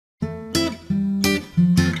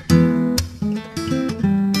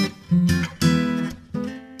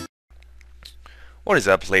What is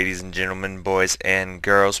up, ladies and gentlemen, boys and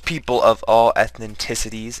girls, people of all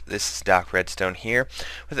ethnicities? This is Doc Redstone here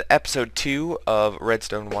with episode 2 of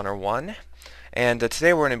Redstone101. And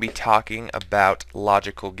today we're going to be talking about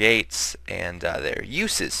logical gates and their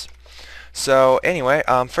uses. So anyway,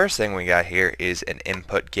 first thing we got here is an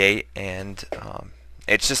input gate, and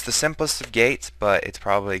it's just the simplest of gates, but it's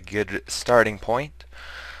probably a good starting point.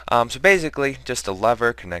 So basically, just a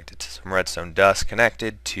lever connected to some redstone dust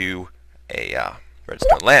connected to a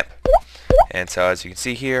redstone lamp. And so as you can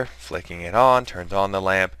see here, flicking it on turns on the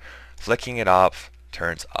lamp, flicking it off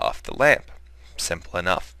turns off the lamp. Simple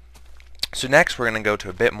enough. So next we're going to go to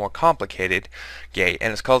a bit more complicated gate,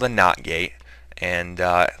 and it's called a NOT gate, and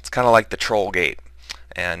it's kind of like the troll gate,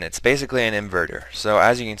 and it's basically an inverter. So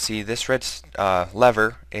as you can see, this red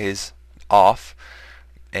lever is off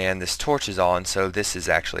and this torch is on, so this is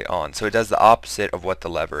actually on. So it does the opposite of what the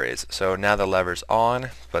lever is. So now the lever's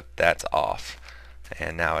on, but that's off.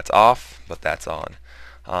 And now it's off, but that's on.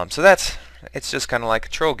 So it's just kind of like a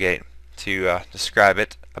troll gate to describe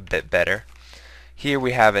it a bit better. Here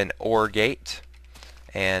we have an OR gate,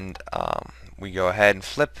 and we go ahead and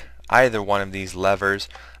flip either one of these levers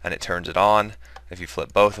and it turns it on. If you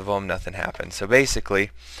flip both of them, nothing happens. So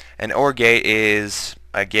basically, an OR gate is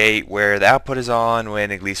a gate where the output is on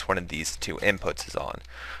when at least one of these two inputs is on.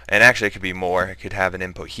 And actually it could be more. It could have an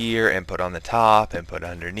input here, input on the top, input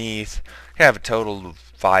underneath. It could have a total of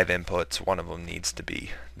 5 inputs. One of them needs to be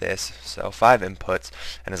this. So 5 inputs,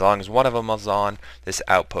 and as long as one of them is on, this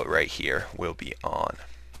output right here will be on.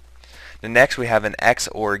 Then next we have an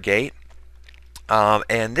XOR gate.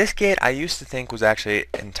 And this gate I used to think was actually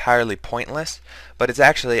entirely pointless, but it's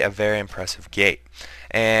actually a very impressive gate.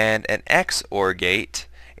 And an XOR gate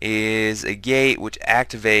is a gate which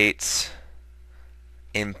activates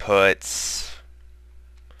inputs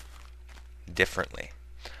differently.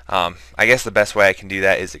 I guess the best way I can do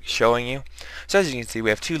that is showing you. So as you can see, we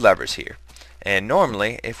have 2 levers here, and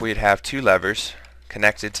normally if we'd have 2 levers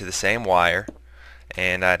connected to the same wire,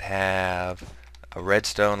 and I'd have a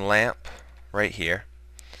redstone lamp right here,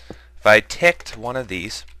 if I ticked one of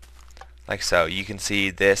these like so, you can see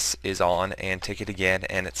this is on, and tick it again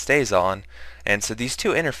and it stays on, and so these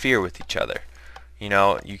two interfere with each other. You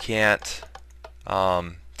know, you can't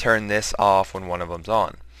turn this off when one of them's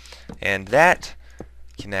on, and that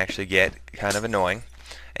can actually get kind of annoying,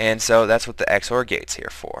 and so that's what the XOR gate's here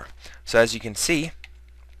for. So as you can see,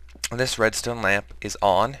 this redstone lamp is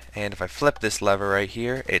on, and if I flip this lever right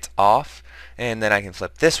here, it's off, and then I can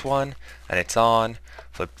flip this one and it's on,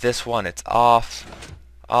 flip this one, it's off,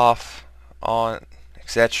 off, on,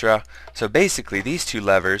 etc. So basically these 2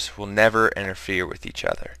 levers will never interfere with each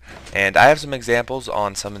other, and I have some examples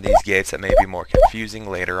on some of these gates that may be more confusing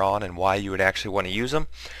later on and why you would actually want to use them,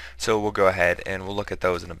 so we'll go ahead and we'll look at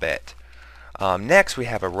those in a bit. Next we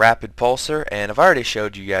have a rapid pulsar, and I've already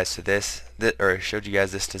showed you guys this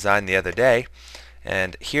design the other day,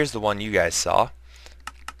 and here's the one you guys saw.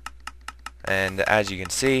 And as you can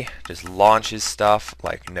see, just launches stuff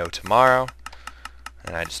like no tomorrow,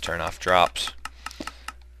 and I just turn off drops.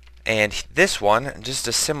 And this one, just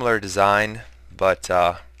a similar design, but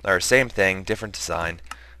or same thing, different design.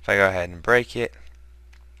 If I go ahead and break it,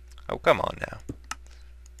 oh come on now,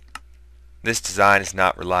 this design is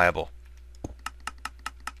not reliable.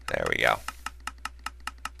 There we go.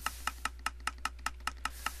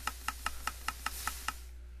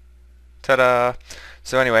 Ta-da!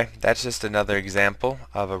 So anyway, that's just another example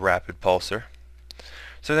of a rapid pulsar.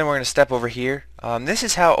 So then we're going to step over here. This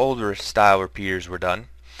is how older style repeaters were done,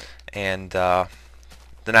 and then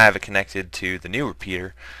I have it connected to the new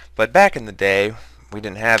repeater. But back in the day, we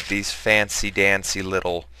didn't have these fancy dancy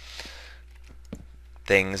little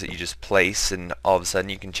things that you just place and all of a sudden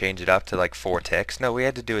you can change it up to like 4 ticks. No, we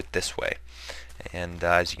had to do it this way. And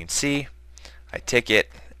as you can see, I tick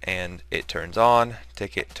it and it turns on,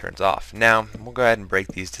 tick it, turns off. Now we'll go ahead and break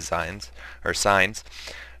these designs or signs.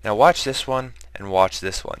 Now watch this one and watch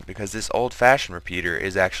this one, because this old-fashioned repeater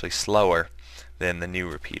is actually slower than the new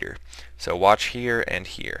repeater. So watch here and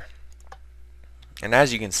here. And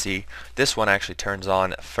as you can see, this one actually turns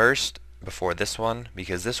on first before this one,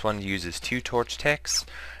 because this one uses 2 torch ticks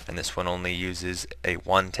and this one only uses a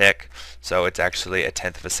 1 tick, so it's actually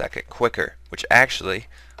 1/10 of a second quicker, which actually,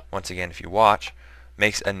 once again if you watch,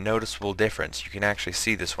 makes a noticeable difference. You can actually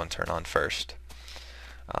see this one turn on first.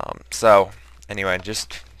 So anyway,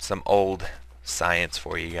 just some old science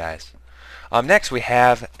for you guys. Next we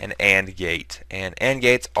have an AND gate, and AND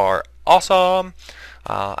gates are awesome.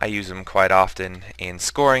 I use them quite often in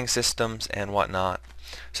scoring systems and whatnot.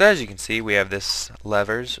 So as you can see, we have this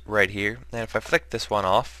levers right here, and if I flick this one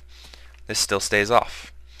off, this still stays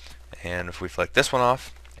off. and if we flick this one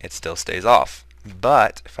off, it still stays off.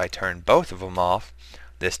 But if I turn both of them off,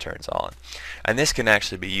 this turns on. And this can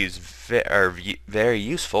actually be used very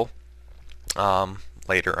useful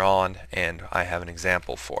later on, and I have an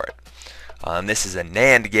example for it. This is a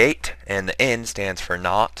NAND gate, and the N stands for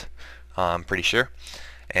not, I'm pretty sure.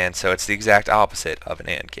 And so it's the exact opposite of an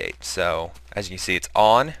AND gate. So as you can see, it's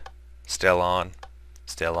on, still on,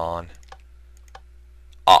 still on,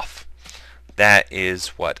 off. That is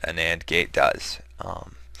what an AND gate does.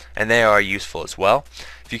 And they are useful as well.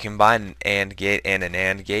 If you combine an AND gate and an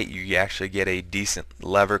AND gate, you actually get a decent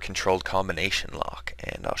lever controlled combination lock,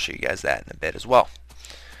 and I'll show you guys that in a bit as well.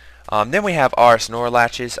 Then we have RS NOR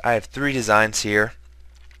latches. I have 3 designs here.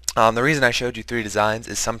 The reason I showed you 3 designs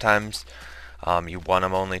is sometimes you want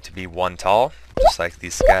them only to be 1 tall, just like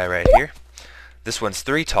this guy right here. This one's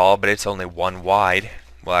 3 tall, but it's only 1 wide.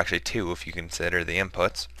 Well, actually 2 if you consider the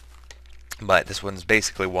inputs. But this one's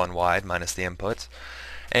basically 1 wide minus the inputs.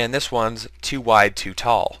 And this one's 2 wide, 2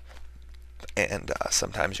 tall. And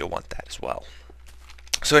sometimes you'll want that as well.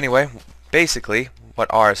 So anyway, basically what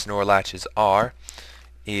RS NOR latches are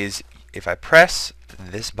is if I press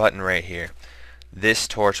this button right here, this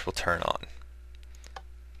torch will turn on.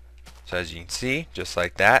 So as you can see, just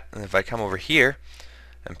like that. And if I come over here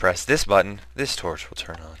and press this button, this torch will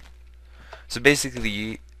turn on. So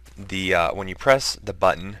basically when you press the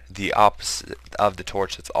button, the opposite of the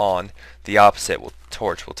torch that's on, the opposite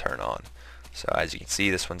torch will turn on. So as you can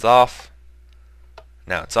see, this one's off,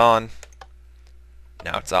 now it's on,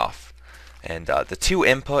 now it's off. And the 2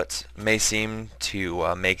 inputs may seem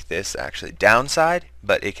to make this actually downside,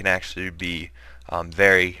 but it can actually be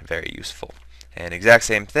very, very useful. And exact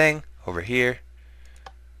same thing over here,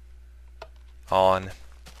 on.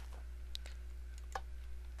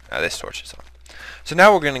 Now this torch is on. So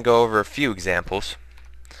now we're going to go over a few examples.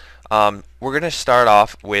 We're going to start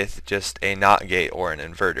off with just a NOT gate or an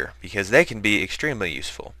inverter, because they can be extremely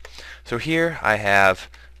useful. So here I have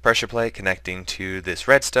pressure plate connecting to this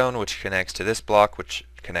redstone, which connects to this block, which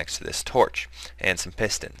connects to this torch, and some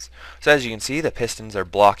pistons. So as you can see, the pistons are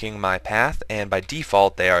blocking my path, and by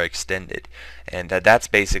default they are extended. And that's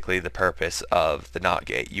basically the purpose of the NOT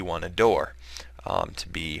gate. You want a door to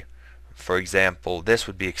be, for example, this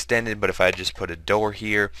would be extended, but if I just put a door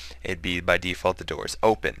here, it'd be by default the door is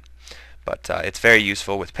open. But it's very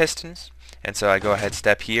useful with pistons, and so I go ahead,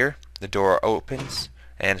 step here, the door opens,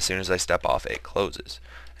 and as soon as I step off, it closes.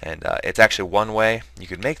 And it's actually one way. You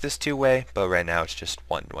could make this 2-way, but right now it's just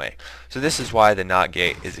 1 way. So this is why the NOT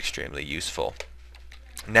gate is extremely useful.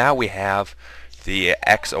 Now we have the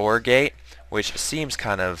XOR gate, which seems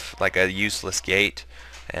kind of like a useless gate,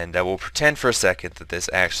 and we'll pretend for a second that this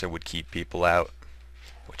actually would keep people out,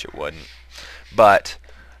 which it wouldn't. But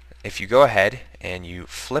if you go ahead and you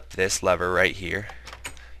flip this lever right here,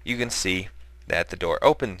 you can see that the door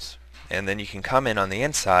opens, and then you can come in on the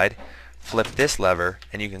inside, flip this lever,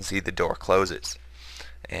 and you can see the door closes.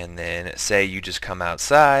 And then say you just come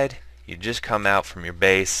outside, you just come out from your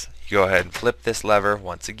base, you go ahead and flip this lever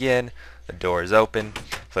once again, the door is open,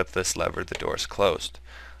 flip this lever, the door is closed.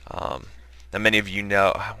 Now many of you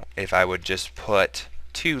know if I would just put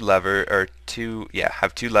have 2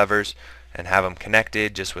 levers and have them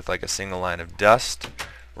connected just with like a single line of dust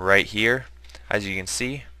right here. As you can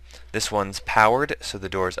see, this one's powered, so the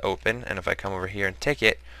door is open, and if I come over here and take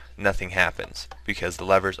it, nothing happens because the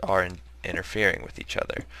levers are interfering with each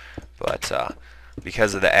other. But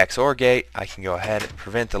because of the XOR gate, I can go ahead and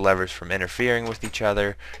prevent the levers from interfering with each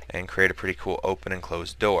other and create a pretty cool open and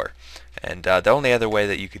closed door. And the only other way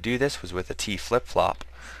that you could do this was with a T flip-flop.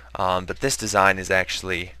 But this design is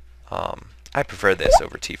actually, I prefer this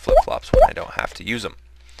over T flip-flops when I don't have to use them.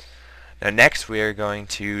 Now next we are going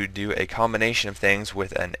to do a combination of things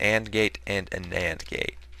with an AND gate and a NAND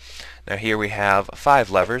gate. Now here we have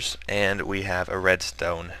 5 levers, and we have a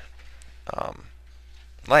redstone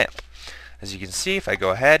lamp. As you can see, if I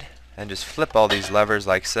go ahead and just flip all these levers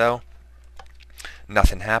like so,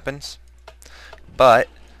 nothing happens. But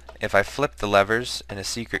if I flip the levers in a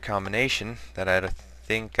secret combination that I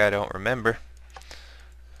think I don't remember,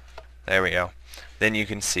 there we go, then you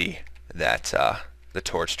can see that the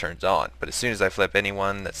torch turns on. But as soon as I flip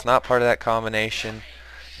anyone that's not part of that combination,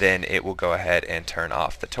 then it will go ahead and turn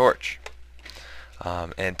off the torch.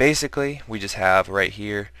 And basically we just have right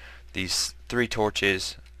here these 3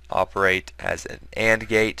 torches operate as an AND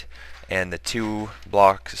gate, and the 2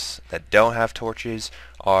 blocks that don't have torches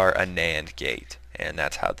are a NAND gate, and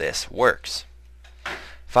that's how this works.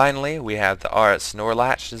 Finally, we have the RS NOR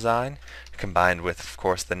latch design combined with, of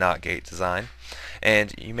course, the NOT gate design.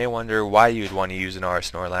 And you may wonder why you'd want to use an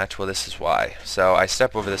RS NOR latch. Well, this is why. So I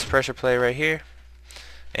step over this pressure plate right here,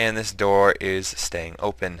 and this door is staying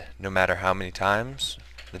open no matter how many times.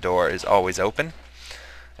 The door is always open,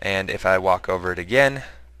 and if I walk over it again,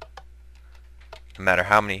 no matter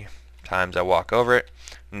how many times I walk over it,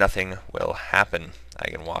 nothing will happen. I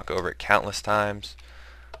can walk over it countless times,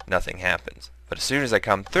 nothing happens. But as soon as I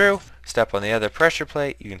come through, step on the other pressure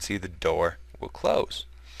plate, you can see the door will close.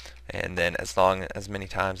 And then as many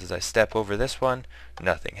times as I step over this one,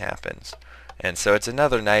 nothing happens. And so it's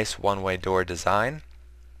another nice one-way door design.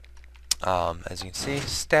 As you can see,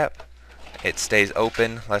 step, it stays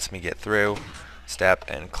open, lets me get through, step,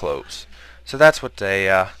 and close. So that's what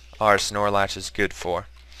our snore latch is good for.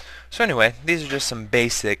 So anyway, these are just some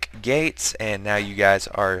basic gates, and now you guys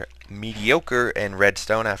are mediocre in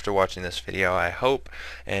Redstone after watching this video, I hope,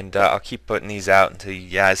 and I'll keep putting these out until you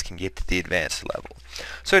guys can get to the advanced level.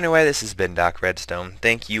 So anyway, this has been Doc Redstone.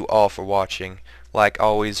 Thank you all for watching. Like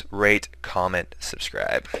always, rate, comment,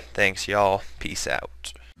 subscribe. Thanks y'all. Peace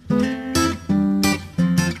out.